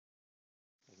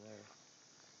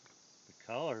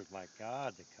colors, my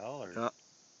God, the colors. Yeah.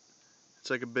 It's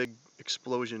like a big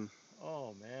explosion.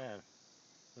 Oh man,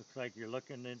 looks like you're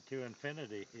looking into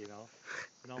infinity, you know.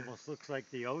 It almost looks like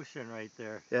the ocean right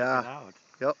there, Yeah. looking out.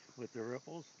 Yep. With the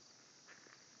ripples.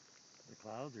 The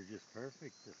clouds are just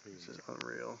perfect this evening. This is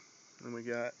unreal. And we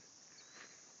got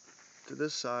to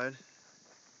this side,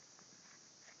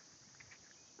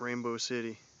 Rainbow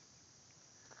City.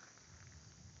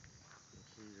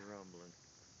 She's rumbling.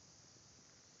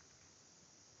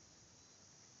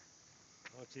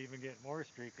 Oh, it's even getting more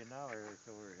streaking now, Eric,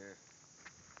 over here.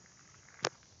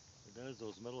 It does.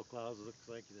 Those middle clouds look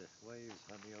like the waves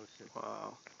on the ocean.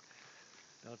 Wow.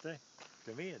 Don't they?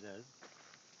 To me it does.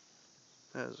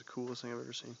 That is the coolest thing I've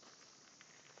ever seen.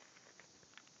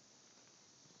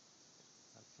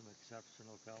 That's some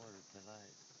exceptional colors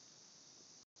tonight.